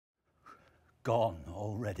gone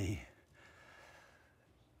already.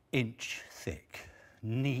 Inch thick,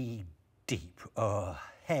 knee deep, o'er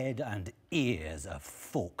head and ears a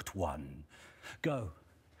forked one. Go,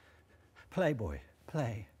 play, boy,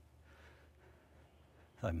 play.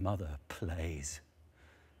 Thy mother plays,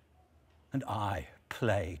 and I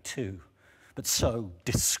play too, but so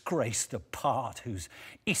disgraced a part whose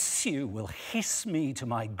issue will hiss me to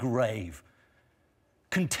my grave.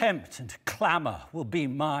 Contempt and clamour will be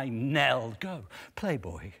my knell. Go, play,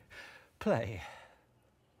 boy, play.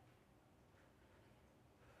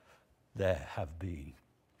 There have been,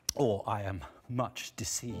 or I am much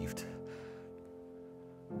deceived,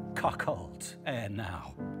 cuckolds ere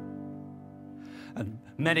now. And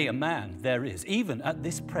many a man there is, even at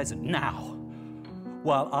this present now,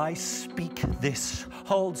 while I speak this,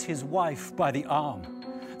 holds his wife by the arm,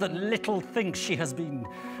 that little thinks she has been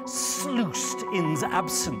sluiced in's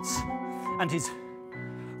absence, and is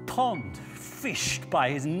pond fished by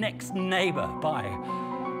his next neighbour, by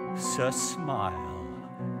Sir Smile,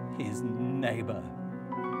 his neighbour.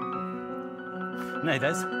 Nay,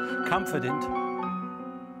 there's comfort in't.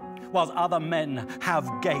 Whilst other men have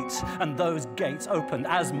gates, and those gates opened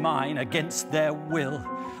as mine against their will,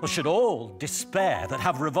 or should all despair that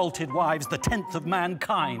have revolted wives, the 10th of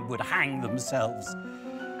mankind would hang themselves.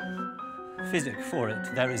 Physic for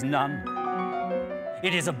it there is none.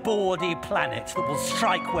 It is a bawdy planet that will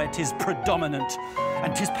strike where 'tis predominant,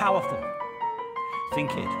 and 'tis powerful.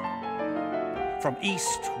 Think it. From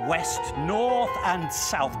east, west, north, and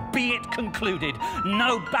south, be it concluded,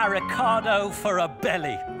 no barricado for a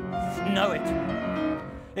belly. Know it.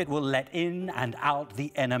 It will let in and out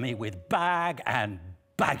the enemy with bag and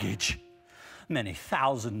baggage. Many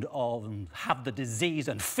thousand of them have the disease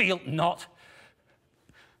and feel it not.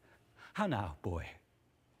 How now, boy?